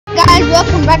guys,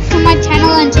 welcome back to my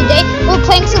channel, and today we're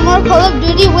playing some more Call of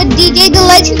Duty with DJ the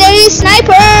Legendary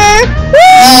Sniper!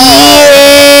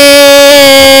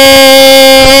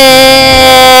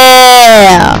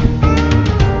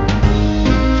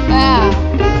 Yeah!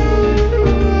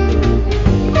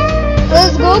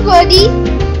 Let's go, buddy!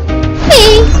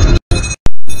 Hey!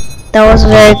 That was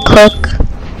very quick.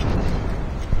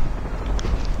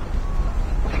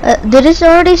 Did it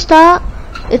already start?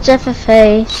 It's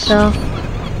FFA, so...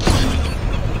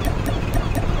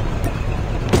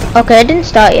 Okay, it didn't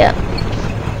start yet.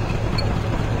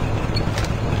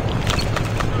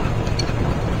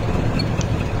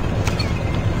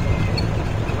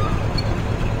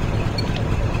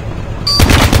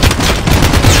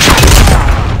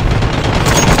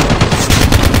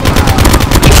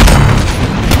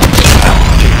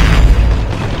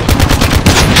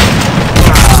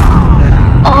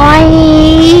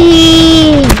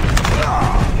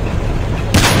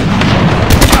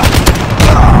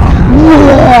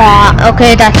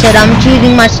 Okay, that's it. I'm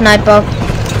choosing my sniper.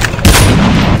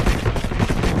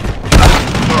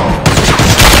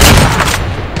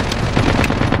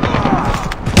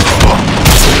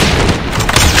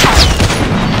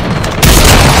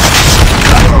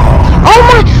 Oh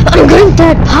my! I'm going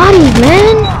third party,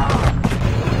 man.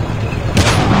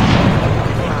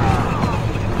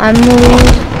 I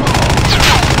moved.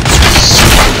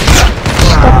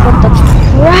 Stop with the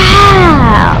crap.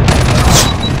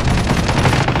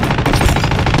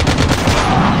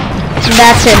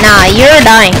 That's it. Nah, you're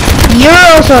dying. You're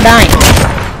also dying.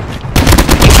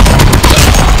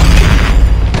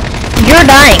 You're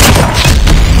dying.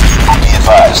 Be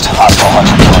advised, hostile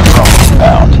hunter killer drone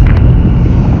inbound.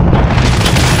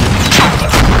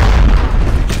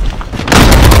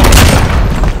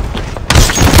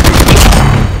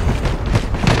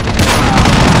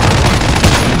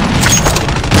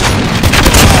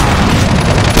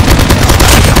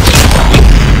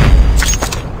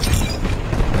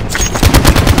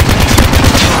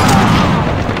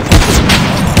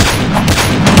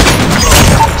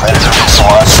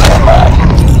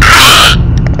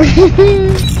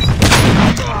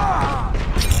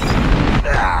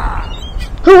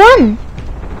 Who won?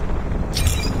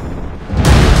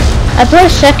 I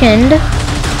placed second.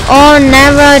 Oh,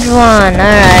 Navraj won.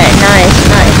 Alright, nice.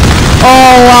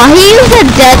 Oh, wow, he used a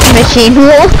death machine.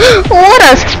 What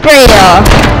a sprayer.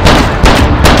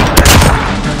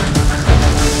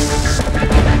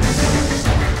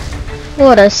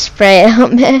 What a sprayer,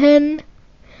 man.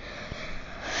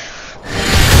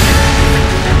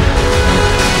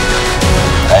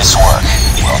 Nice work.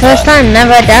 Well First time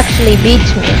Navraj actually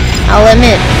beats me, I'll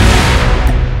admit.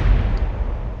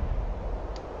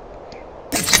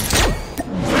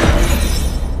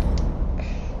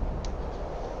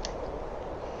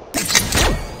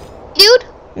 Dude?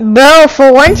 Bro,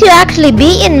 for once you actually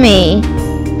beaten me.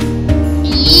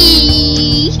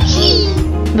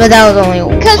 But that was only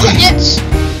one. Because it's...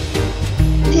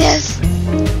 Yes.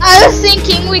 I was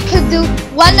thinking we could do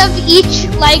one of each,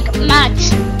 like,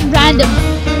 match. Random.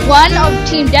 One of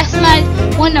team deathmatch,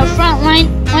 one of frontline,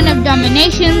 one of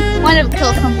domination, one of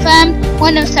kill confirmed,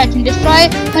 one of search and destroy,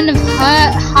 one of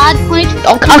hard point.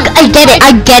 Okay, I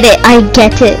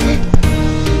get it.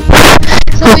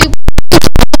 So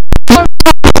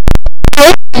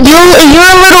You're a little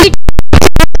amazing.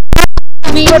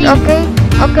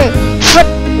 okay. Foot.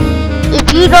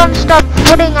 If you don't stop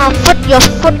footing on your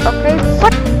foot, okay?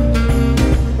 Foot.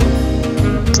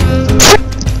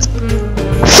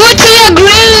 Footy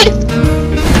agreed!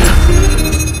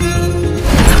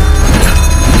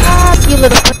 You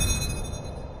little foot.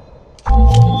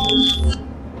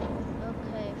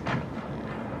 Okay.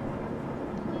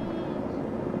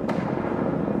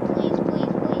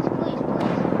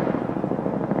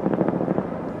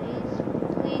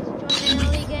 Please join the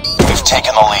early game. We've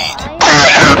taken the lead.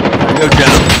 Go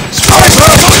down.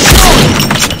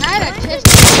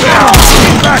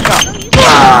 Back up.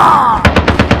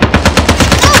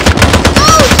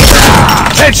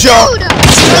 Headshot.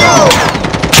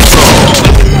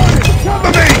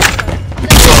 Cover me.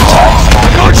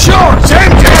 Good shot.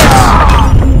 10 kills.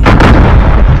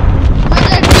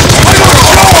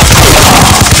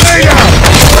 There you go.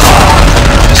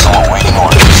 Missile awaiting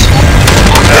orders.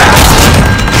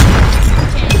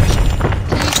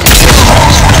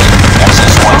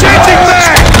 Changing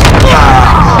back.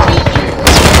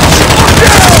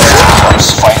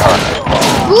 Fight harder.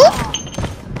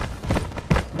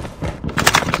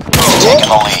 Taking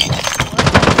the lead.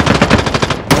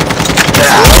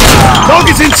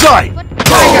 Target's in sight.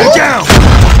 Tango down.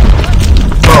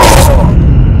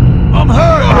 I'm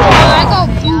hurt. I got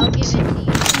booped.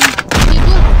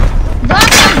 But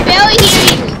I'm barely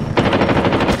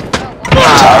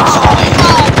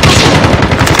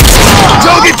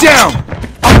down!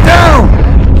 I'm down!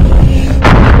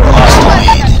 Lost the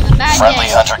lead. Bad Friendly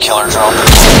day. hunter-killer drone.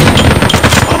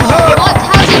 I'm hurt! What?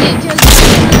 How did it just...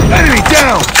 Enemy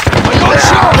down! I got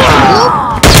shot!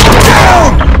 Down!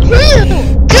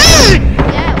 Dude!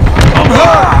 I'm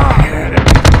hurt!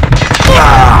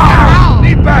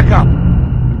 Need backup!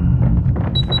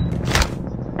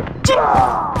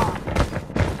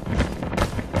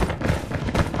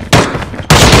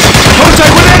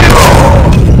 Contact with enemy!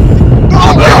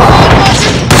 Oh my god,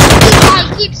 this guy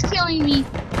keeps killing me.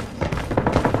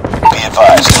 Be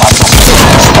advised,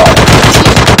 hostile spotted.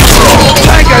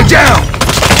 Tango down!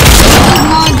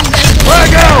 Come on,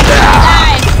 Frag out!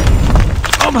 die.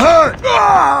 I'm hurt!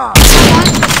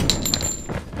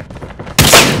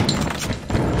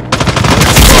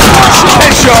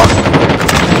 Headshot!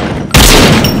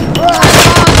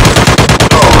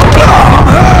 I'm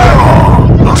hurt!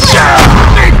 I'm down!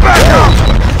 Need backup!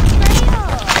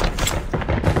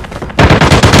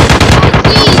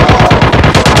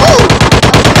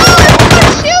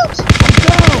 Shoot!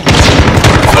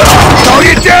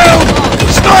 Target down!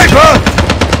 Sniper!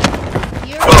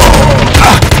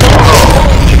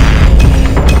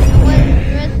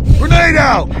 Grenade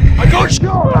out! I got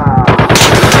shot!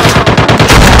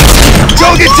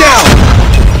 Target down!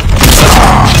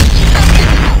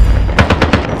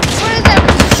 Where is that?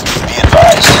 Be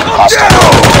advised, hostile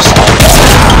drone missile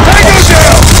inbound. Tango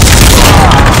down!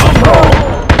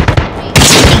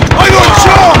 I got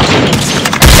shot!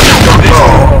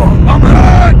 I'm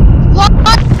hurt! What?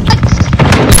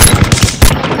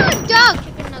 Dog!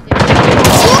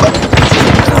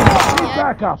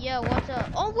 Backup! Yeah, what's up?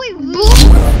 Oh wait, No!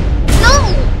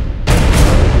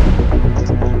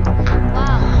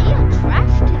 wow, we are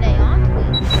trash today, aren't we?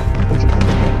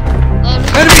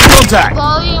 Enemy contact!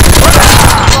 Volume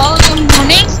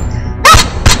warning.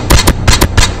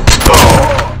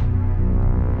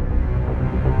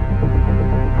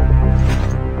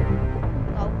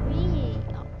 Oh,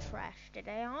 we are trash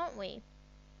today, aren't we?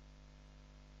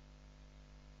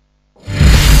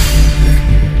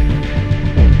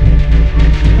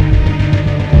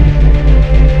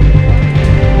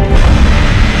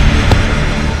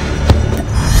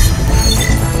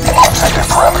 Objective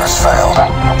parameters failed.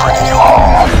 I'm bringing you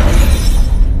home.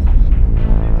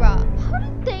 Bruh, how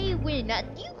did they win?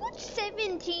 You got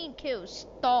 17 kills.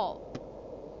 Stop.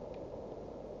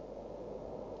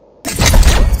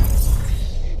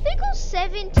 They got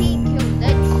 17 kills.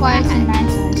 That's Quiet and bad.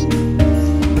 nice.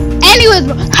 Anyways,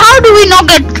 bro, how do we not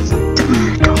get...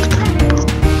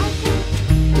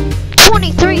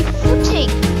 23 footing.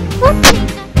 14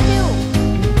 kills.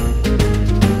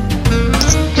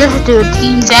 Just do a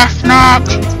team deathmatch.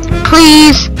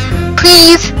 Please.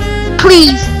 Please.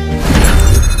 Please.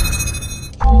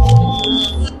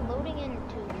 Loading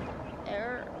into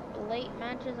late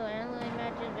matches or early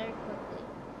matches very quickly.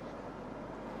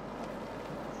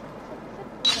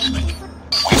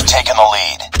 We've taken the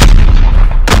lead.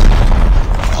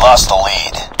 We lost the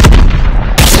lead.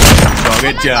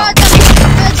 Target down!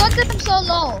 I got them so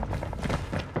low.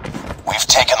 We've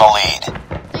taken the lead.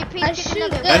 I shoot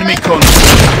them. Enemy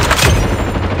contact!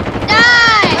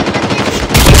 Die!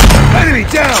 Enemy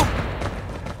down!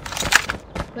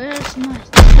 Where's my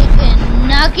chicken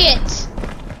nuggets?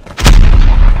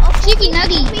 Chicken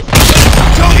nugget.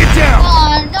 Target down!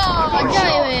 Oh no, I You got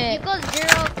it. got 0.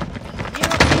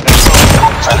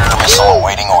 Predator missile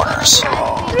awaiting orders. 3,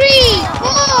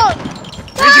 4,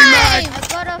 5. I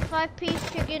got a 5-piece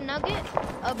chicken nugget.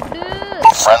 A blue.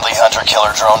 Friendly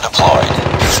hunter-killer drone deployed.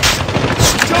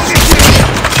 Target down!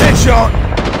 Headshot!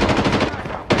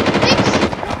 6,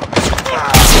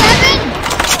 7.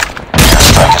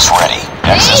 Airstrike is ready.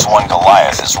 XS-1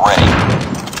 Goliath is ready.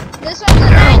 This one's a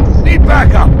 9. Down! Need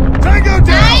backup! Tango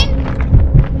down!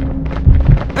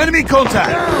 9. Enemy contact!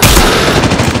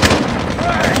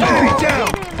 Enemy down!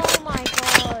 Oh my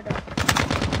god.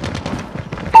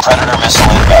 Predator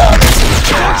missile inbound.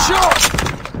 One shot!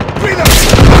 Reload!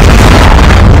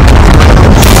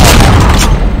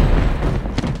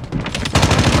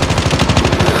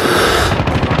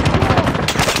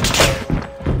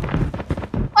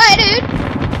 Wait, dude.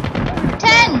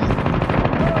 10.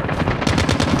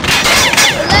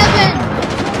 11.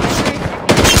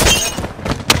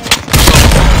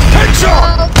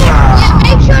 Headshot! Yeah,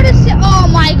 make sure to see. Oh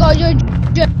my god, you're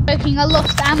joking. I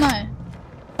lost ammo.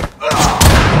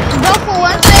 Bro, for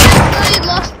once I actually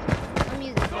lost. I'm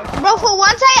using this. Bro, for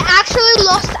once I actually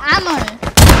lost ammo.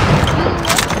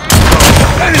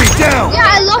 Enemy down! Yeah,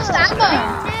 I lost ammo.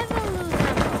 Never lose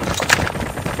ammo.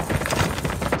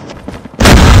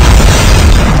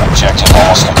 Objective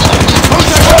almost complete.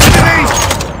 Contact with enemy!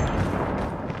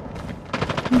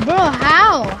 Bro,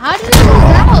 how?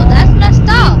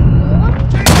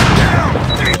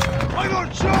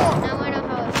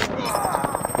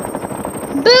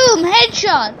 Boom!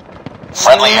 Headshot!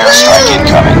 Friendly airstrike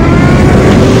incoming.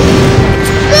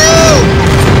 Boom!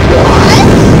 What?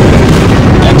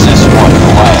 XS-1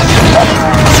 Goliath incoming.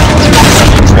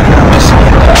 Friendly Predator missile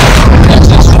inbound.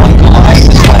 XS-1 Goliath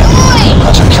is landing.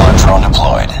 Hunter killer drone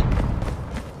deployed.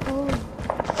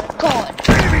 God.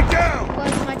 Enemy down!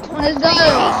 Let's go.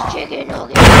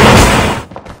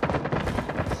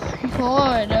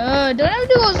 God, don't have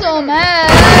to go so mad.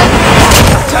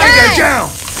 Tango down!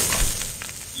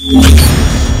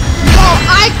 Oh,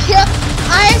 I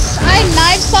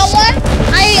knifed someone.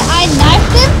 I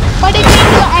knifed him, but it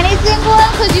didn't do anything to him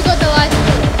because you got the last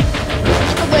kill.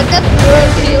 But that's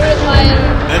really fire.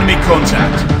 Enemy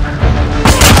contact.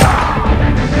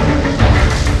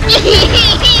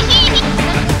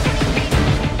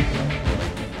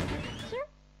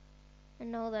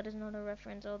 No, that is not a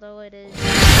reference, although it is.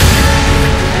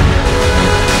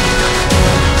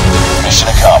 Mission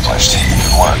accomplished.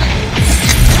 Good work.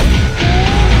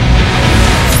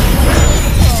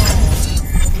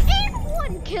 And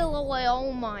 1 kill away,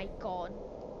 oh my god.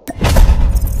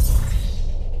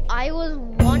 I was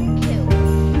 1 kill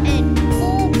and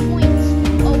 4 points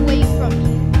away from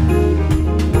you.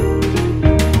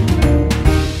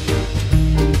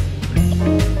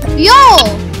 Yo!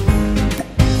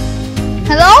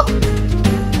 Hello?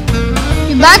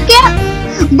 You back yet?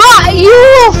 Bro, you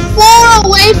were 4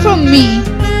 away from me.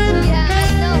 Yeah, I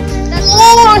know. That's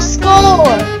 4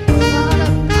 score.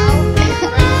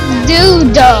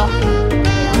 Dude.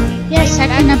 Yes, I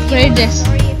can upgrade this.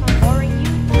 Sorry if I'm boring you.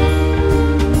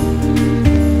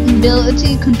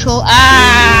 Ability control.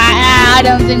 I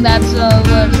don't think that's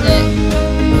worth it.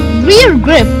 Rear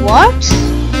grip, what?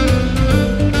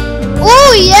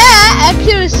 Oh yeah,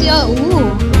 accuracy. Oh,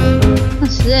 ooh.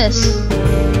 What's this?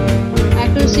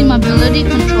 Accuracy, mobility,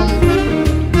 control.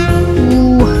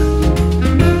 Ooh.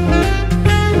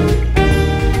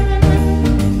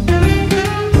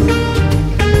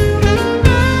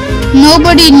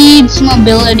 Nobody needs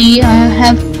mobility. I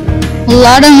have a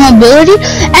lot of mobility.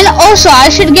 And also, I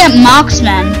should get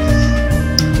marksman.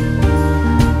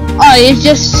 Oh, it's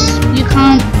just, you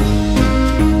can't.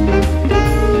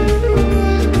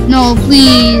 No,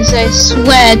 please, I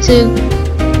swear to.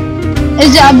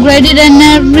 Is it upgraded and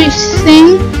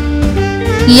everything?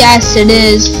 Yes, it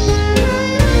is.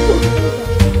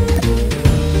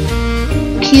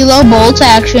 Kilo bolt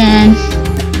action.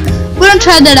 We're gonna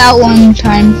try that out one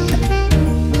time.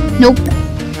 Nope.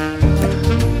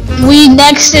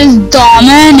 Next is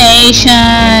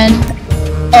domination.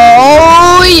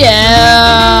 Oh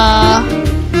yeah.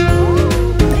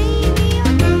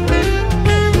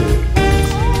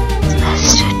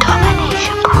 Let's do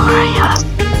domination, Gloria.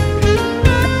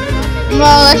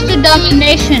 Bro, let's do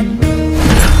domination.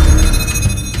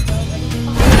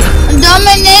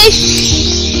 Dominations.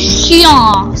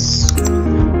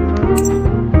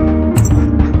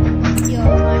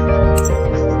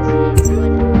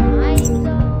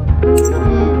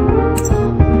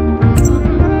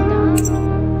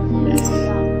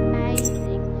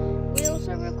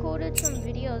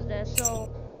 So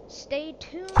stay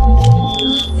tuned to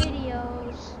those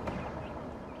videos.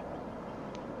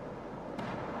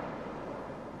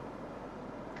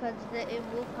 Because it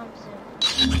will come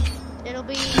soon. It'll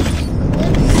be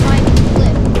clip by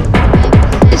clip.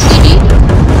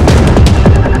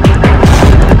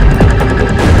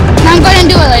 I'm gonna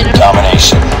do it later.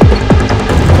 Domination.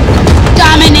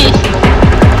 Domination.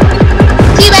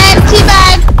 Teabag,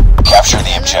 teabag. Capture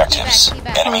the objectives.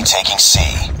 Enemy taking C.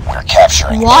 We're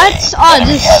capturing What? A. Oh,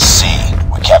 Enemy this has C.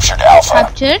 We captured Alpha.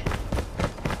 captured.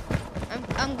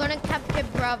 I'm gonna capture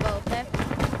Bravo, okay?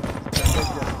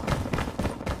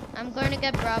 I'm gonna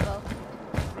get Bravo.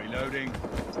 Reloading.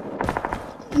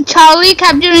 Charlie,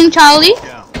 capturing Charlie.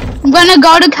 Down. I'm gonna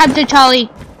go to capture Charlie.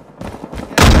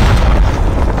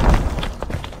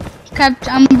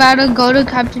 I'm about to go to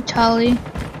capture Charlie.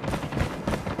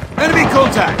 Enemy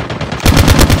contact.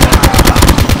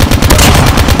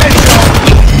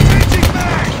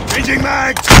 Changing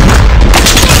mag.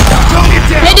 Target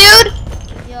down. Hey, dude.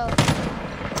 Yo.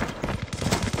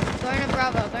 Going to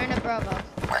Bravo, going to Bravo.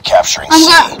 We're capturing I'm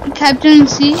C. capturing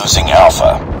C. Losing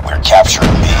Alpha. We're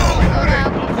capturing B.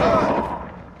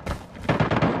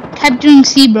 Capturing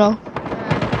C, bro. We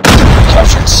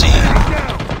captured C.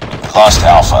 We lost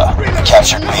Alpha. We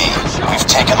captured B. We've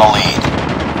taken the lead.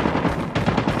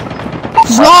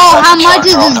 Bro, how much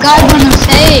is this guy gonna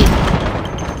say?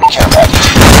 Care package.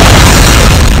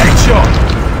 Headshot.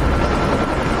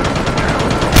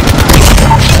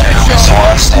 Missile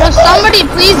on Bro, standby. somebody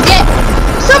please get.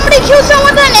 Somebody kill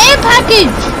someone with an air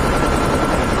package.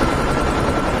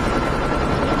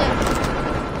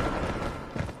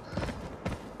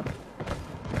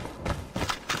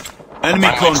 Enemy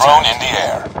Friendly drone contact. in the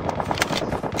air.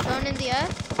 Drone in the air.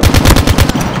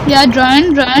 Yeah,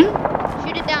 drone.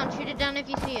 Shoot it down if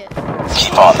you see it.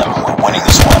 Keep on them. We're winning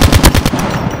this one.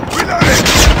 Reloading.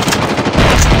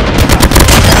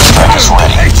 Airstrike is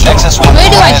ready. Nexus 1 Where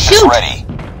do I Goliath is shoot? ready.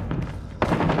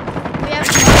 We have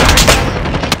to get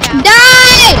down.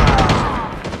 Die!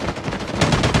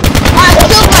 I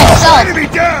killed myself. Enemy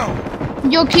down.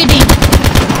 You're kidding.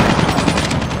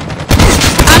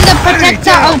 I'm the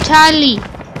protector of Charlie.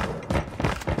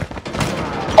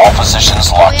 All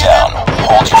positions locked down.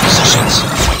 Hold your positions.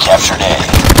 We captured A.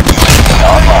 UAV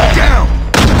online. Down.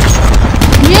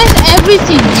 He has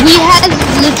everything. We have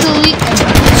literally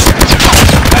everything.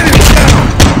 Enemy down.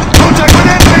 Contact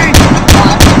with enemy.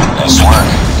 Nice work.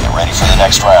 Get ready for the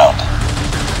next round.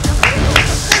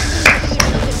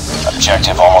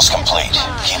 Objective almost complete.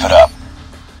 Keep it up.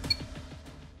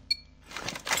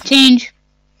 Change.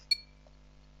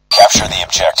 Capture the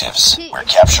objectives. We're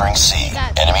capturing C.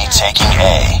 Enemy taking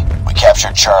A. We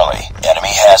captured Charlie.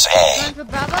 Enemy has A. Going for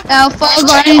Bravo. Alpha Let's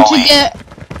going take him to away. get.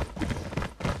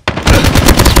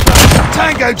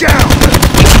 Tango down.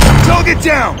 Target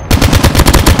down.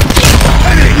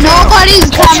 Enemy down. Nobody's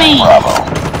Capturing coming. Bravo.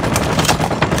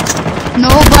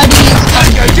 Nobody's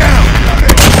coming. Tango down.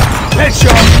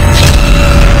 Headshot.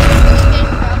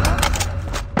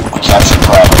 We captured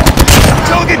Bravo.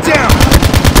 Target down.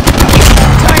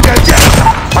 Tango down.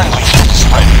 Friendly nuke is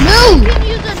ready. Move. You can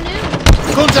use a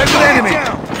nuke. Contact with enemy.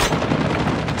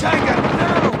 Tango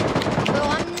down. Bro,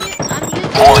 I'm using.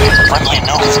 Warning. Friendly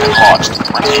nuke has been launched.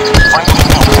 Repeat. Friendly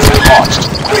nuke has been launched.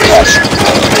 We captured A.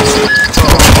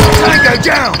 Tango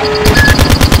down.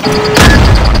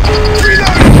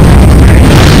 Reloading.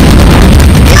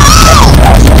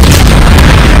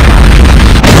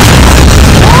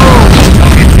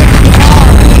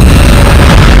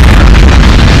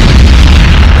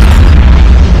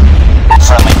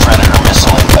 Friendly Predator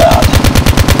missile inbound.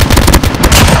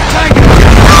 Tango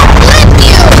down.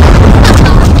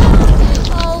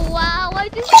 Oh wow! I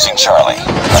just. Losing Charlie.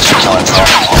 Pressure killer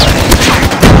drone deployed.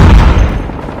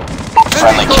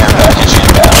 Friendly care package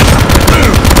inbound.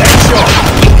 Headshot.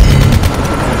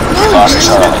 We lost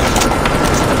Charlie.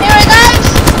 Here it comes.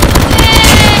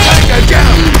 Tango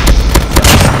down.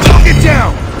 Target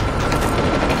down.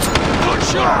 Good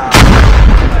shot.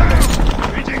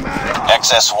 Reaching mag.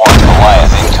 XS-1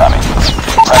 Goliath incoming.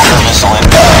 Predator missile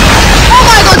inbound. Oh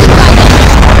my god, this guy.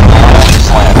 Goliath is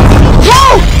landing.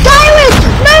 Whoa! Direct!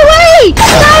 No way!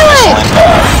 Missile Direct!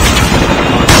 inbound.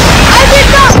 I did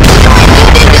not.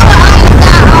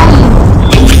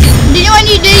 You know when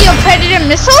you did your predator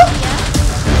missile?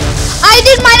 I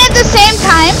did mine at the same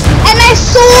time, and I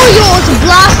saw yours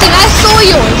blasting. I saw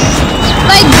yours,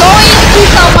 like going into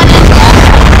someone and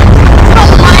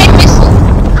from my missile.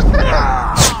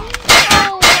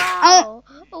 Oh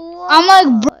wow! I'm like,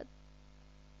 bro.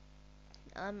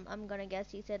 I'm gonna guess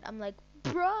he said. I'm like,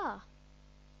 bruh.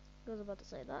 I was about to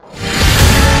say that.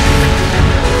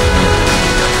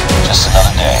 Just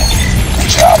another day. Good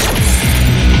job.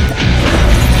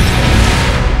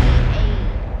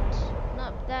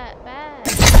 Not that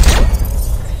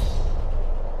bad.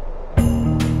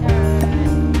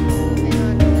 Moving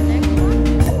on to the next one.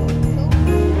 Cool.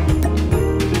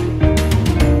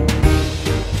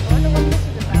 I wonder what this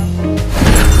is about.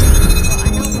 Oh, I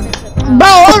know what it's about.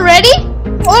 Bro, already?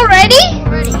 Already?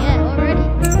 Already, yeah, already.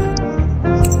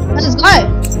 Let's go.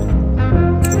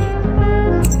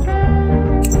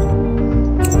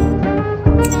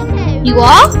 You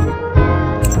are?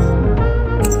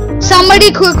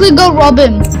 Somebody quickly go rob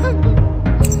him. If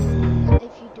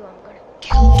you do, I'm gonna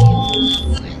kill you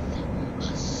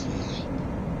with a snipe.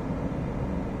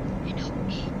 And I'll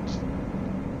eat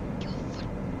your foot.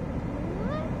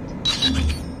 What?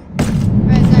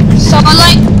 Right, guys. So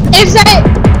like, it's like,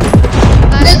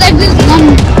 there's like this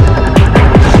one.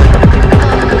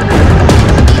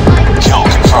 Kill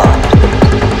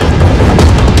confirmed.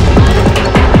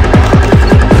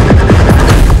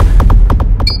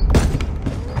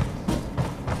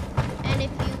 And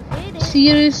if you hit it,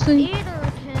 Seriously?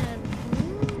 either can.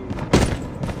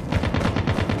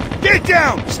 Get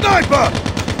down. Sniper.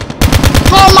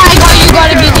 Oh my god, you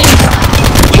gotta be kidding.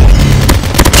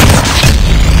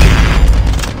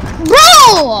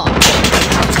 Bro!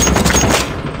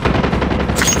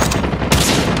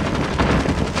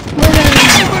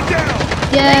 Sniper down.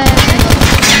 Yeah.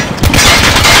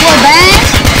 Well, bang.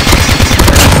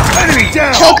 Enemy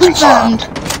down. Kill confirmed.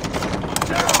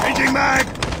 Reaching mag.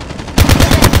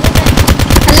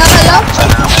 Hello?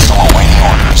 Predator missile awaiting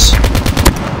orders.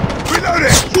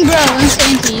 Reloading. Bro, I'm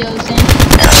saying to you, saying.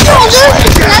 Airstrike is there's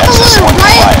ready. another XS-1 one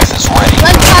right Goliath is ready.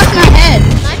 past my head.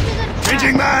 Snipers and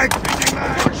Reaching mag.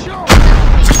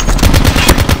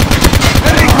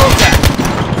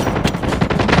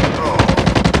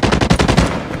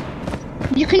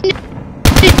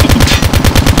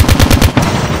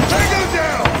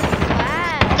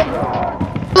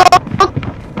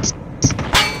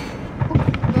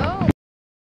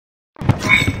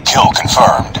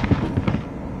 confirmed.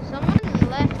 Someone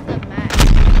left the map.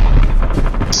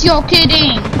 You're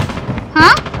kidding.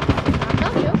 Huh? I'm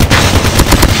not joking.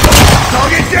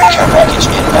 Target Care down! package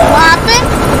What inbound. happened?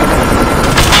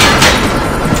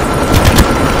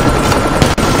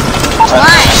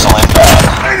 Friendly missile inbound.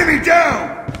 Enemy down!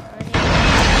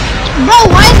 Bro,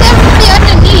 why is everybody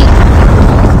underneath?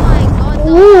 Oh my god,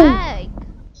 the lag.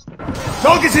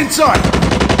 Target's in sight!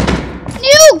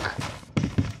 Nuke!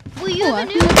 Will you What? have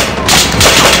a nuke?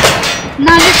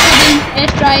 Nah, just kidding.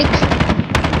 Airstrike.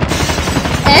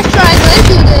 Airstrike, let's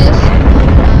do this.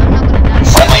 I'm not gonna die.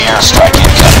 Friendly airstrike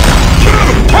incoming.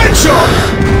 Headshot!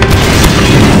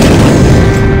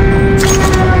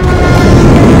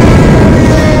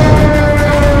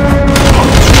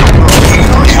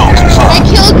 Kill I confirmed.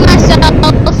 killed myself.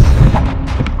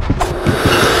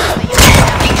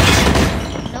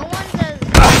 No one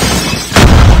does.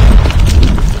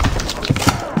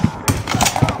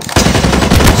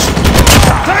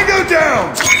 Tango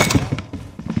down!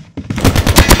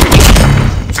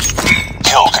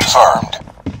 Kill confirmed.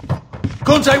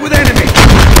 Contact with enemy!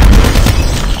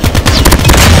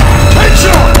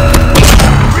 Headshot!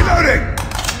 Reloading! I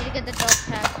need to get the dog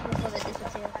tags before they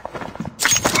disappear.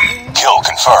 Kill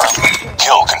confirmed.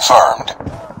 Kill confirmed.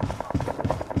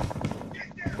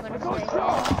 I'm gonna stay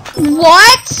here.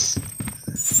 What?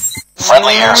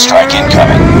 Friendly airstrike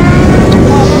incoming.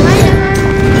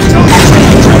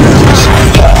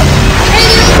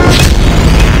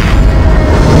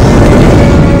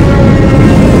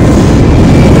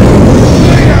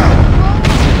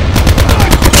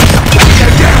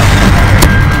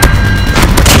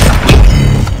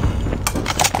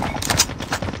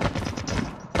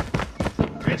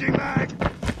 Changing mag!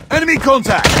 Enemy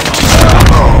contact!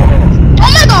 Oh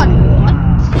my god!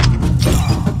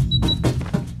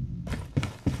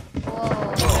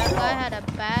 Whoa, that guy had a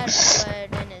bad blood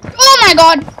in his. Oh my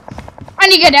god! I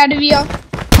need to get out of here. Oh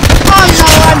no,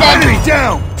 I'm dead. Enemy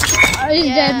down! He's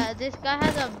Yeah, dead. this guy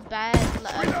has a bad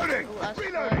Reloading!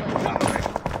 Reloading!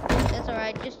 That's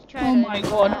alright, just try Oh to. my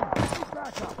god.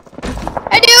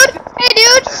 Hey dude! Hey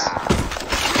dude!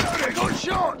 Reloading! Good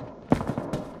shot!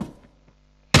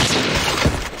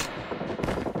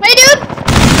 Hey dude!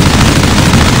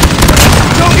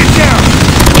 Target down!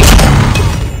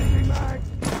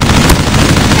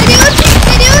 Hey dude!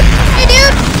 Hey dude! Hey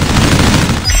dude!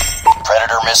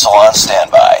 Predator missile on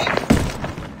standby.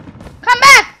 Come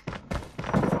back!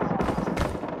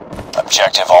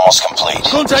 Objective almost complete.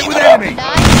 Contact Keep with it up. enemy! Die.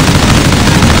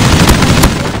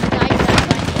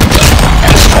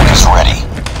 Airstrike is ready.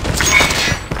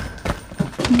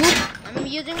 I'm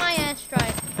using my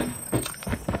airstrike.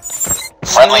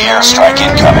 Friendly airstrike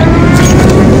incoming.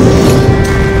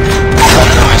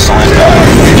 Predator missile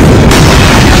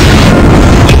inbound.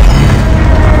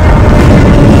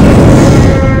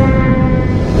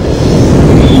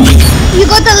 You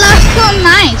got the last kill,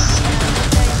 nice.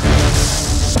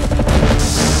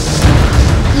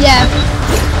 Yeah.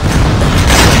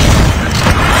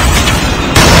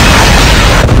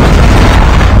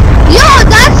 Yo,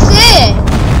 that's it.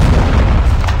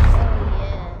 Oh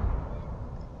yeah.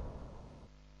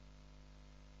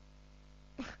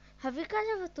 Have you guys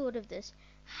ever thought of this?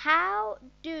 How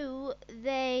do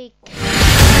they?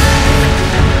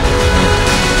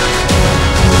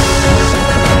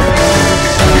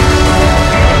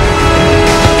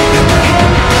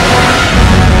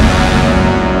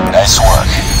 Nice work.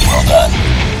 Well done.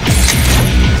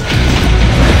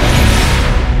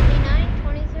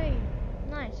 23.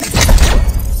 Nice.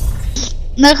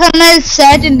 Look how nice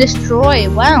search and destroy.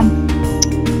 Wow. Yeah.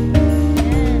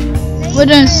 We're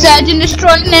doing search and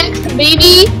destroy next,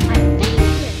 baby.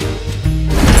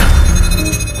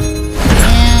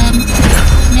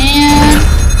 Man.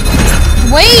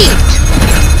 Wait.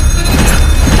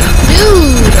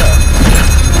 Dude.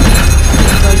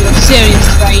 Oh, you're serious,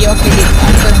 right? You're kidding.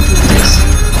 I'm gonna do this.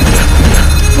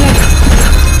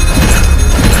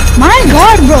 My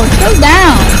god, bro. Chill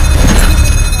down.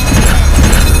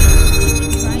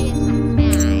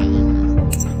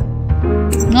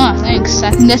 No, thanks.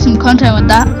 I can get some content with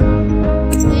that.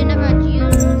 We never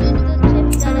used the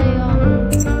tip that I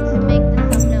make the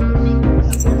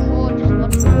thumbnails or just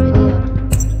watch the video.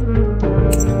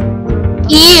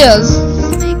 Ears.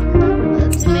 To make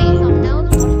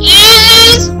thumbnails.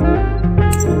 Ears.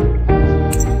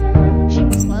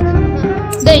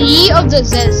 The E of the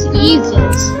Z. Ears.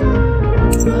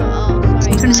 Oh,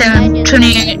 sorry. 27,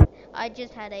 28. I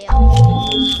just had a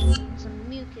some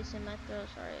mucus in my throat.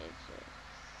 Sorry.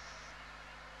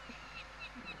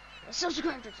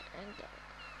 Subscribe to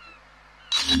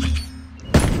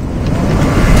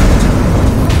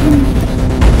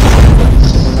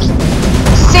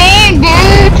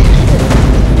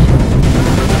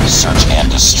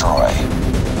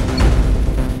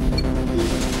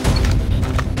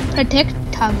Protect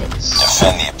targets.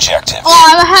 Defend the objective. Oh,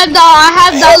 I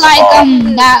have the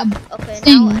like that Okay,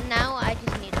 thing. now I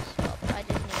just need to stop.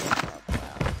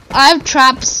 Wow. I have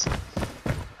traps.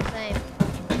 Same.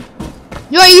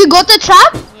 You got the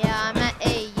trap? Yeah, I'm at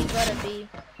A. You gotta B.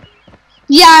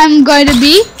 Yeah, I'm going to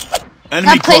be. Enemy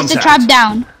I placed the contact. trap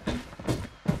down.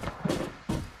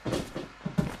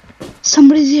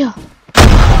 Somebody's here.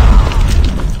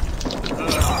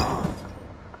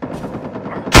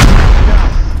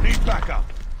 Need backup.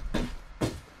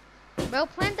 Bro,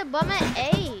 plant the bomb at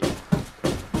A.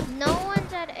 No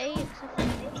one's at A except for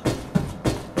me.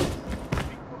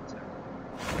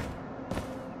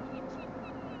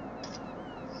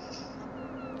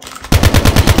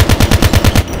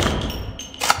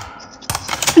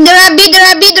 There are B.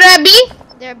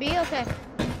 There B? Okay.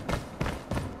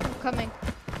 I'm coming.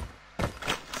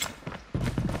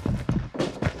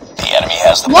 The enemy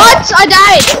has the What? I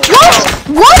died.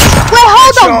 What? Wait,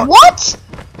 hold on.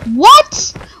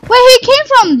 What? Where he came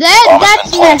from?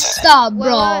 That's messed up,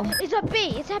 bro. It's at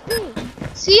B. It's at B.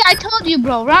 See, I told you,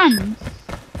 bro. Run.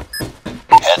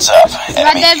 Heads up. Right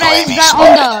Enemy there, UAV right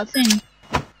spotted. on the thing.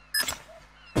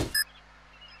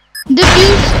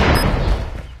 Defuse.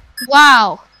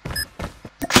 Wow.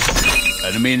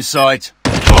 Enemy in sight.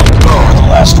 You're the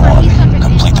last one.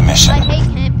 Complete the mission. I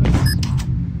hate him.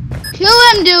 Kill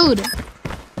him, dude.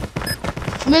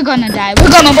 We're gonna die.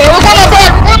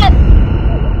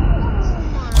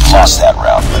 Lost that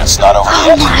round, but it's not over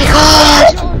yet. Oh my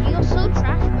god. You're so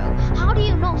trash, bro. How do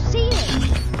you not see it?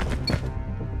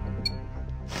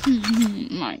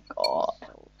 My god.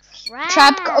 Trash.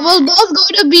 Trap. We'll both go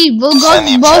to B. We'll Defend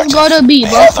the both go to B.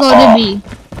 objective. Both They go have to the B.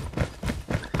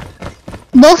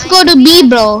 Both go to B,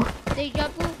 bro. Deja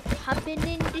vu happened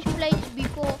in this place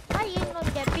before. I ain't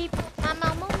gonna get beep.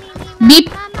 Mama, mommy, Beep.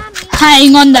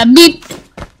 Hang on the beep.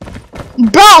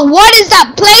 Bro, what is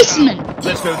that placement?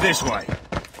 Let's go this way.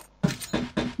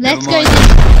 Let's Never go.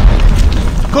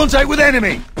 mind. Contact with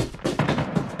enemy.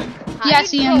 Yeah,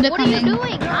 see him. They're What are you coming.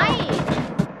 doing?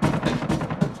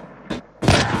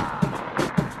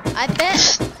 I bet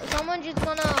someone's just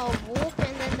gonna walk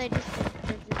and then they're just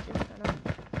gonna.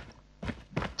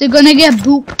 They're gonna get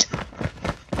booped.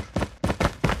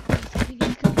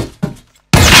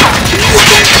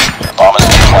 The bomb has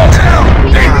been planted.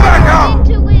 Need backup.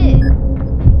 Into it.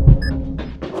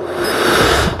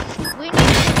 We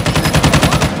need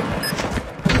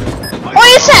What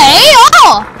you say?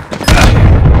 Oh!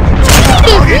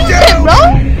 Defuse it, bro.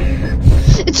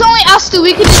 It's only us two.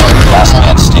 We can do it. Last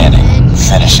man standing.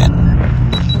 Finish it.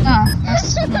 Oh,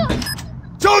 that's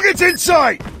Target's in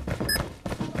sight.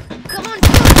 Come on,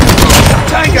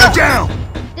 Tango down.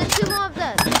 there's two more of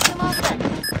them.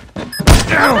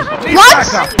 Down. Need What?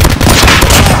 backup.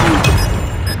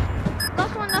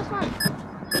 Last one.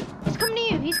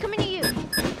 He's coming to you.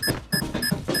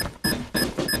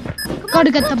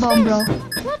 Gotta get the bomb, bro.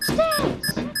 What's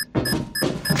this?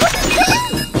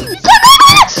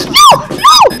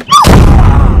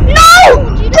 No!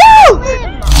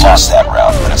 Lost that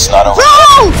round, but it's not over Bro!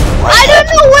 yet. I don't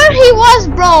know where he was,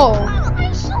 bro.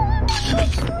 I saw him on the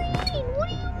screen. What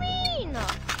do you mean?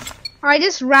 I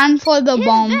just ran for the His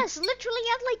bomb. vest literally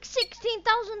had like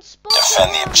 16,000 spots.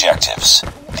 Defend the on it. objectives.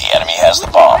 The enemy has the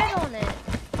bomb. Red on it.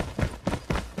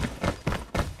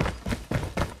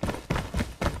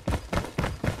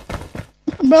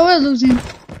 Bro, we're losing.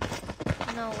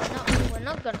 No, we're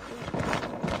not gonna lose.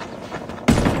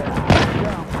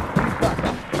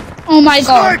 Oh my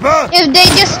god. Sniper. If they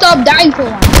just stop dying for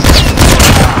once.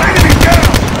 Enemy down.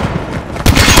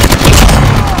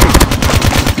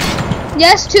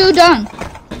 Yes, two done.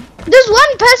 There's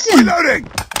one person. Reloading.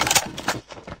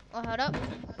 Oh, hold up.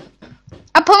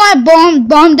 I put my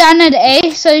bomb down at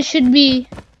A, so it should be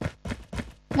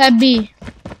at B.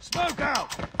 Smoke out.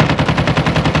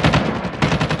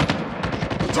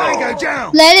 Tango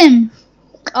down. Let him.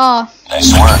 Oh.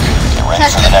 Nice work. Get ready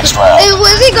for the next round.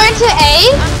 Was he going to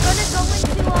A? I'm gonna go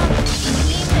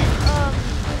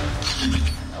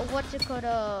into what's it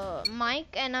called,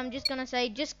 Mike, and I'm just gonna say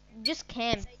just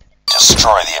camp.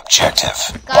 Destroy the objective.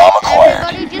 Guys, Bomb acquired.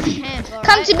 everybody just camp. All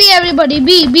Come right? to B, everybody.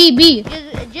 B.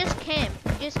 Just camp.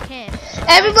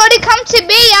 Everybody come to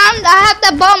B. I have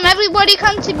the bomb. Everybody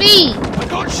come to B. I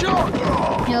got shot.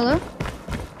 Hello?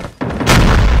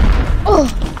 Oh.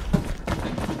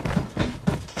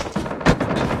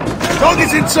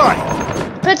 Target's in sight.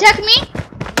 Protect me.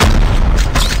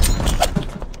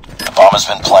 The bomb has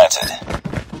been planted.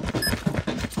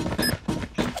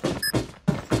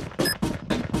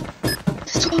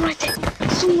 There's one right there.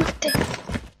 There's one right there.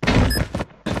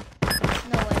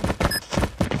 No way.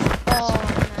 Oh,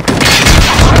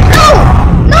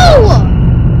 No!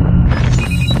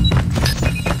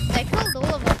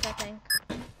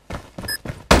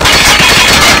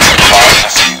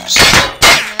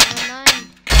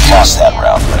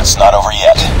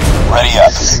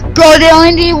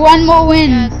 need one more win.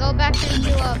 Yeah, go back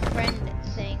into a friend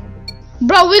thing.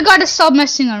 Bro, we gotta stop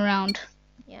messing around.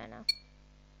 Yeah, I know.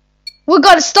 We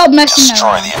gotta stop messing Destroy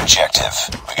around. the objective.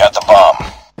 We got the bomb.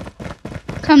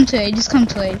 Come to A, just come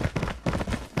to A.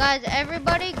 Guys,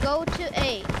 everybody go to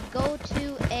A. Go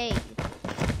to A.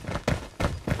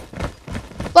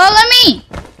 Follow me!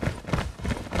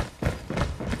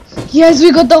 Yes,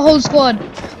 we got the whole squad.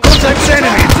 Contact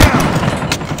enemy down.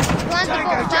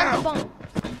 Plant the bomb,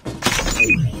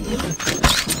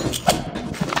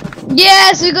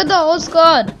 Yes, we got the whole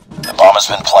squad. The bomb has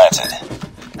been planted.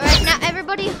 Alright, now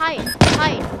everybody hide.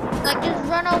 Hide. Like, just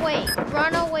run away.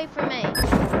 Run away from A.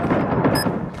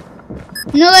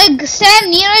 No, like, stand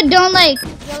near it, don't like...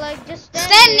 You're like, just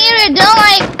Stand near it, don't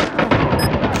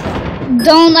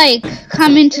like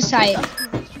come into sight.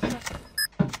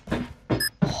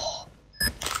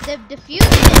 They've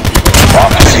defused it.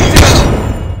 Bomb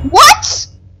defused. What?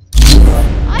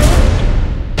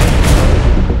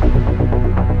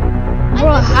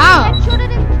 Bro, how? I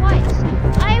headshotted him twice.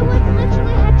 I was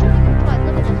literally headshotting him twice.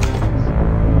 Look at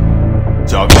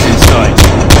this. Target's in sight.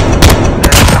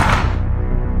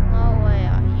 No way,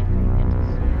 you can get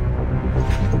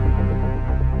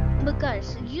this. But guys,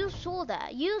 you saw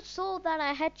that. You saw that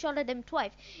I headshotted him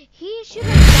twice. He should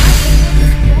have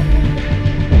died.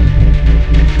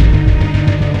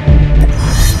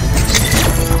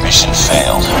 Mission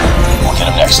failed. We'll get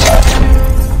him next time.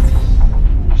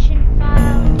 Mission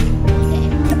failed.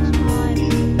 Getting next time.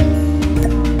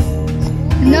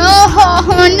 No,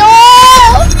 no!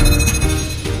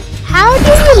 How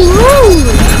do you lose?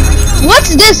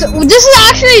 What's this? This is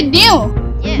actually new.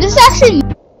 Yeah. This is actually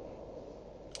new.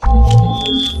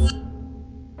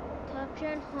 Capture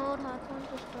and hold Hakon's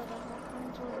discover.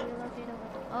 Hakon's will relocate over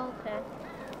to. Oh, okay.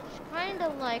 It's kind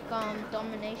of like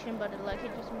domination, but it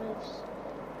just moves.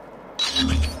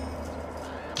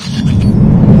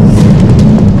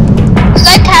 It's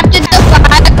like capture the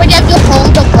flag, but you have to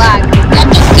hold the flag. You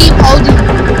have to keep holding it.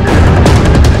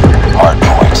 Hard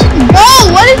point. Bro,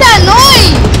 what is that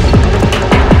noise?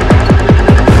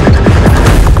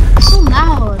 It's so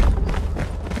loud.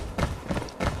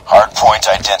 Hard point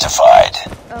identified.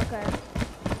 Okay.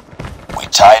 We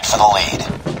tied for the lead.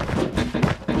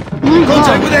 Oh my Contact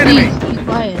God, with enemy. please, be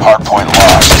quiet. Hard point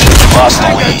lost. Lost the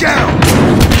Tango lead.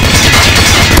 down.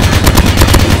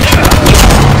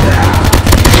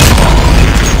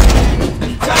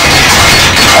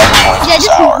 Hard point Yeah, is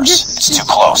just- ours. just- It's too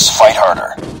close. Fight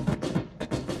harder.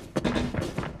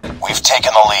 We've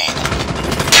taken the lead.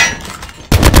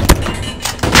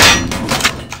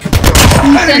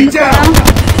 Enemy down.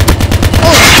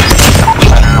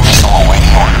 Predator missile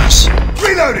awaiting orders.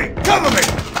 Reloading. Cover me.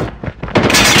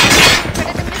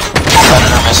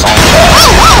 Predator missile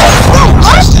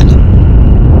contested.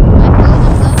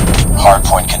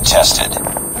 Hardpoint contested.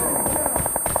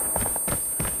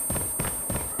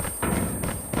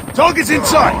 Target's in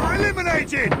sight.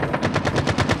 Eliminated.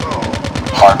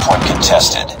 Hardpoint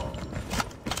contested.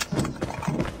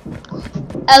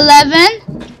 11,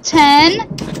 10,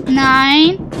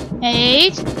 9,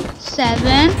 8,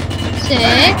 7,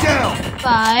 6, Down.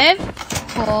 5,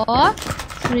 4,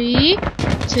 3,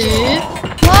 2,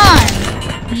 1.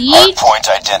 Yeet. Hardpoint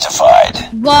identified.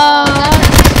 What?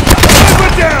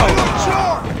 Sniper down.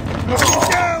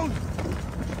 Down.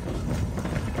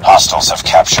 Hostiles have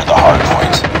captured the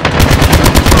hardpoint.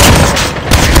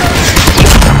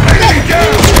 Enemy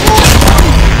down.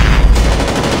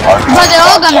 Hardpoint But they're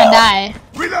all locked gonna down. die.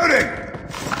 Reloading.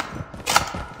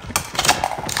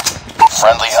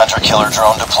 Friendly hunter-killer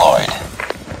drone deployed.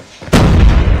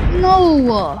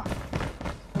 No.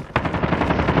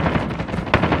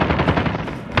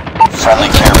 Friendly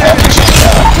care package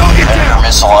inbound. Predator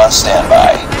missile on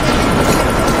standby.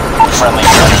 Friendly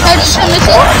Predator missile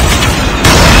deployed.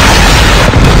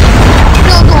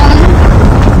 Killed one.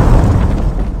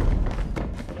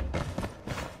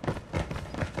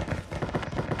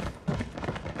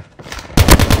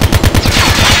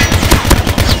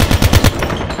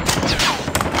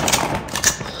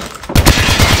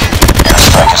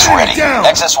 Airstrike is ready. Down.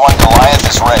 XS-1 Goliath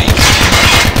is ready.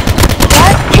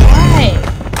 What? Why?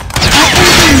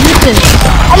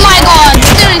 Oh my God!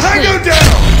 Seriously. Tango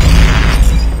down.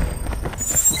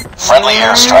 Friendly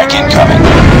airstrike incoming.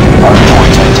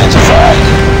 Hardpoint identified.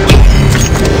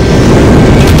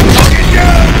 Target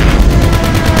down.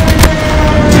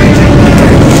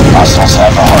 Hostiles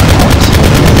have the hardpoint.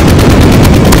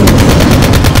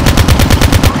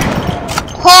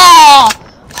 Oh!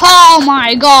 Oh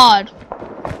my God!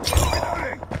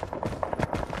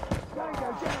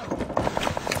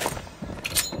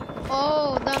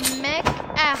 Oh, the mech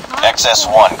at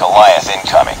XS-1 Goliath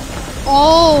incoming.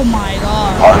 Oh my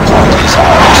god. Hardpoint is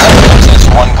ours. Nexus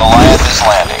 1 Goliath is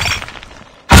landing.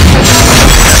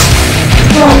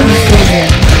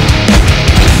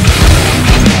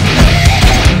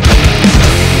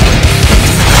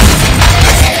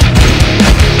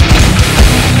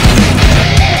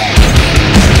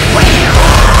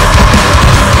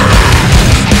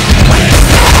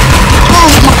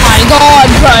 God,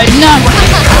 bro, no.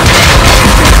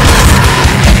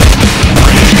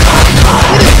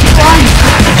 What is fun?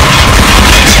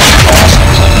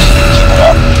 Keep it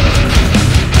up.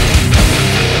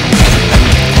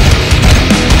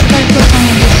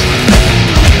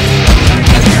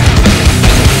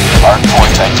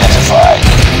 Hardpoint identified.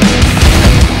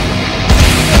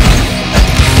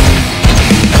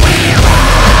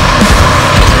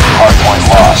 Hardpoint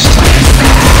lost.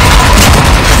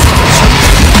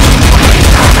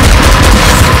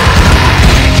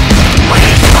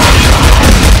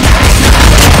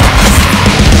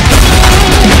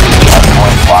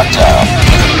 Locked down.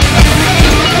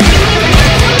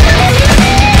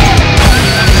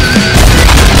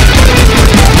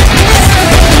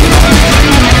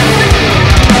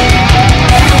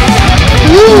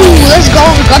 Ooh, let's go,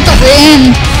 we got the win.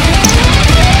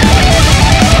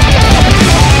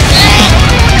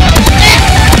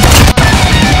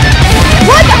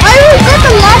 What? I got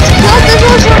the last kill? This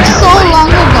was from so long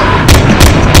ago.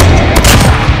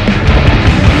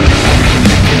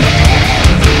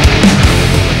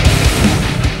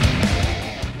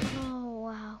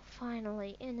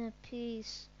 Finally, in a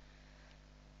peace.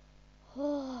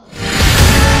 Oh.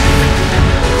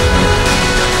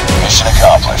 Mission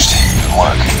accomplished. Good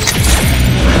work.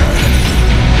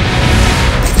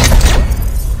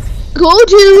 Go,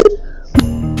 dude.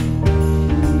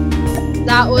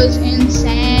 That was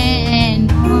insane.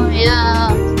 Oh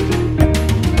yeah.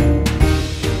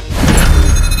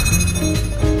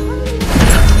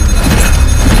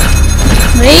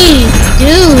 Wait,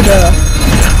 dude.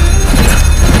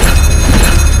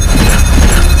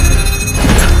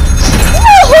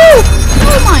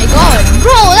 Oh my god,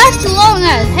 bro, that's long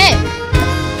as heck.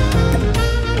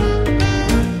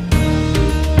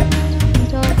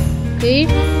 Okay,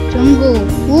 jungle.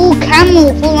 Ooh,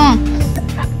 camel, full on.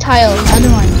 Reptile, I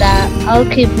don't want that. I'll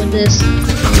keep with this.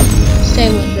 Stay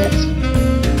with this.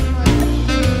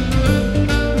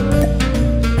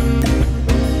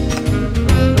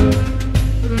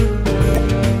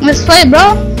 Let's play,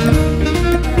 bro.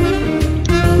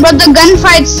 But the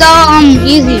gunfight's so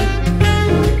easy.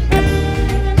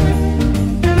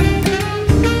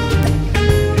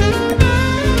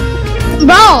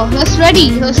 Bro, let's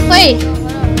ready. Let's play.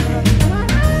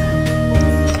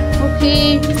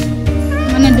 Okay,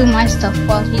 I'm gonna do my stuff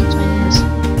while he's doing his.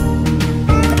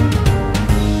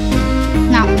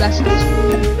 Now that's it.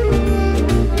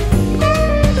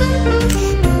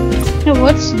 Hey,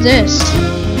 what's this?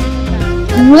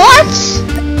 What?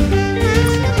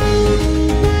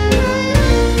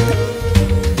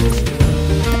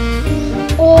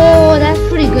 Oh, that's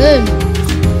pretty good.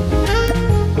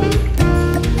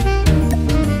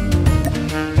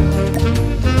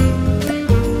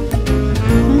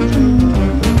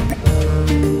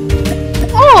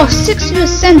 Oh,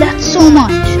 6%, that's so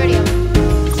much.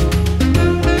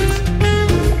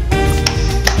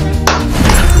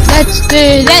 Let's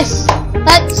do this.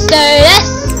 Let's do this.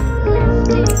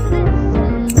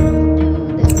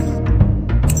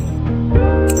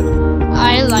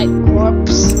 I like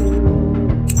corpse.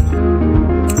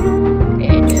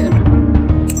 Okay, dude.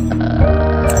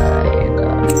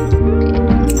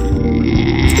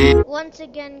 Once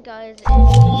again, guys, if you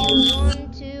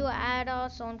want to add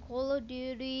us on Call of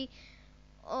Duty,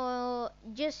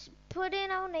 just put in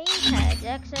our name tag.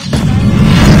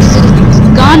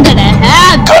 Gone to the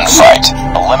head. Gunfight.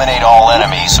 Eliminate all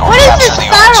enemies or capture the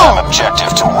ultimate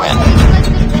objective to win.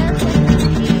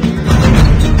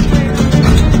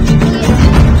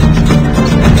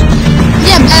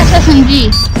 Yeah, that's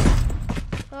SMG.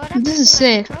 This is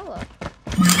sick.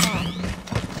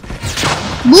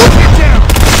 Boop.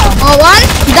 Oh, one.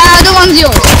 The other one's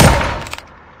yours.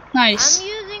 Nice. I'm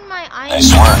using my iron.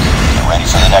 Nice work. Get ready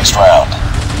for the next round.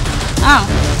 Oh.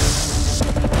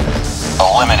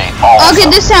 Eliminate all of Okay,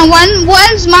 them. this time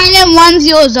one's mine and one's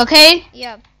yours, okay?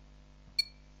 Yep.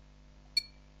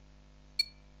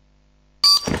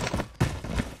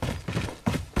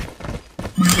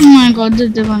 Oh my god, this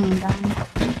is going down.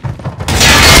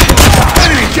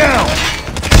 Enemy down!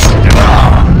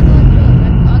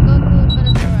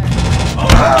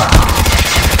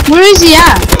 Where is he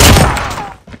at?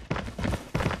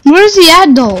 Where is he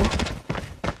at though?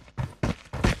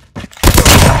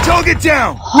 Target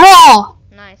down! Oh!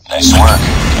 Nice. Nice work.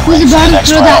 Who's Ready for the about to next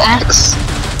throw that round. axe?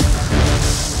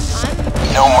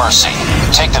 No mercy.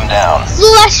 Take them down.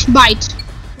 Flesh bite.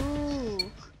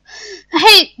 Ooh.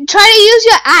 Hey, try to use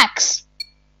your axe.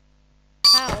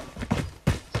 How?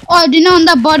 Oh, do you know on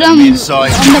the bottom, Enemy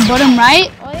inside. on the bottom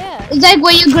right? Oh yeah. It's like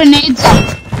where your grenades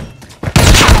are.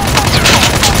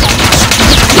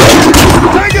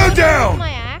 Tango down! My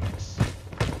axe.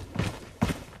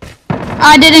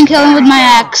 I didn't kill him with my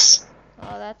axe.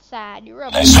 Oh, that's sad. You're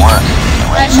a Nice work.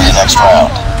 Get ready for the next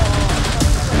round.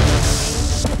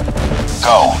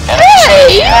 Go.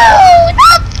 Hey, Enemies.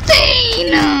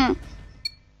 you! Nothing!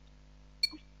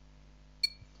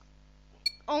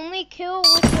 Only kill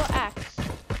with your axe.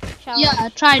 Challenge. Yeah,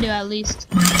 try to at least.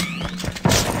 Oh,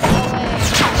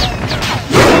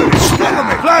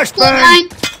 Flashbang! Fine.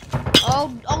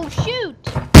 oh shoot!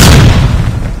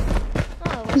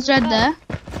 Oh, He's right there. that?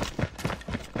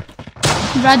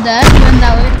 He's right there. He went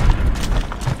that way.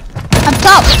 Up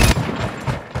top.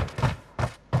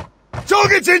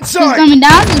 Target's He's inside! coming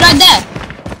down. He's right there.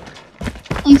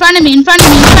 In front of me. In front of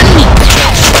me. In front of me.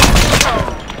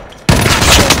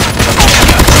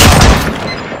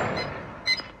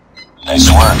 Nice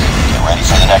work. Get ready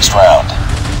for the next round.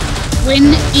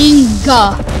 Winning.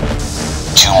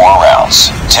 2 more rounds.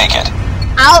 Take it.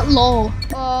 Outlaw.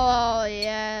 Oh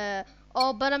yeah.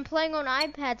 Oh, but I'm playing on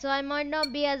iPad, so I might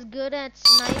not be as good at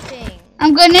sniping.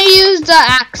 I'm gonna use the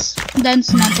axe. Then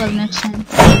sniper next time.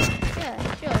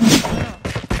 Yeah,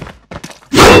 sure.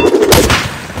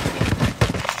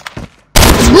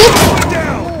 Whoop.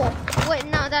 Down! Oh, wait,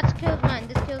 no, that's kills mine.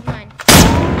 This kills mine.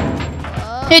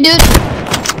 Oh, Hey, dude.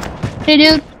 Hey,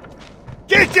 dude.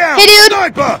 Get down! Hey, dude.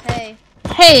 Sniper! hey.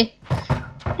 Hey.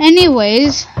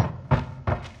 Anyways.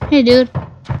 Hey, dude.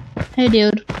 Hey,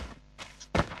 dude.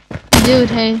 Dude,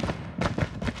 hey.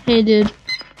 Hey, dude.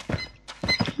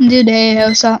 Dude, hey,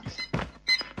 what's up?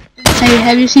 Hey,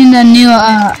 have you seen the new,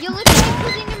 You're literally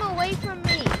putting him away from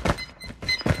me.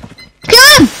 Kill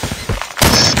him!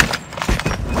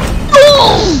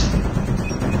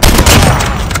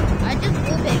 I just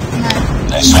blew it.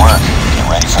 Nice work. Get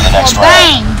ready for the next round.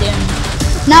 Bang,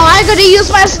 dude. Now I gotta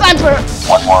use my sniper.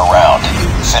 1 more round.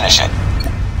 Finish it.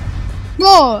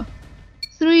 4,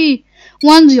 3,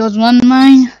 1's yours, 1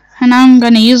 mine. And I'm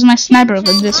gonna use my sniper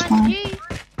for this one. RNG.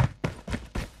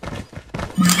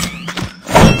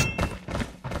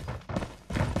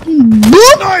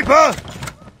 Boop! Sniper!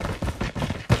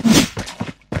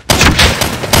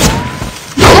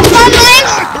 That's my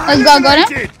mine. Let's go, got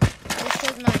him. Eliminated. This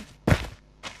kills mine.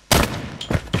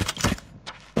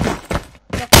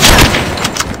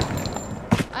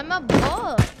 I'm a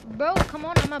bot. Bro, come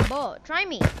on, I'm a bot. Try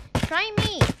me. Try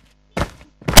me.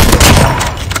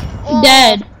 Oh,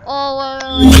 Dead. Oh,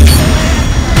 wait.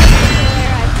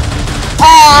 Oh,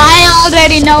 I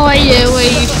already know where you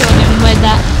killed him with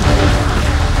that.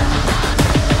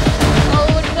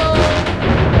 Oh no.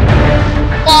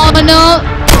 Oh no.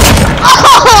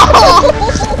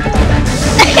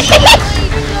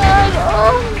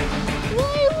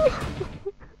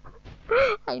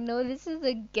 I know this is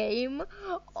a game.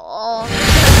 Oh.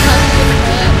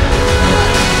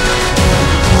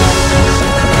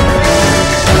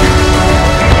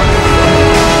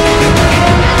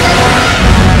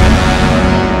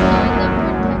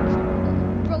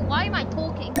 Bro, why am I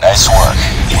talking? Nice work.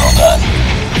 Well done.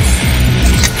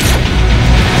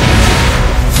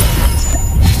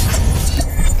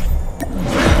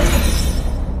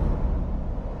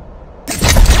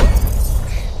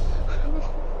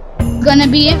 Gonna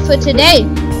be it for today.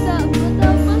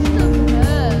 That must have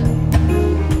hurt.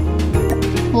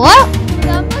 What?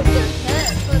 That must have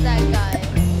hurt for that guy.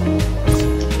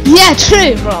 Yeah,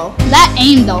 true, bro. That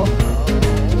aim though.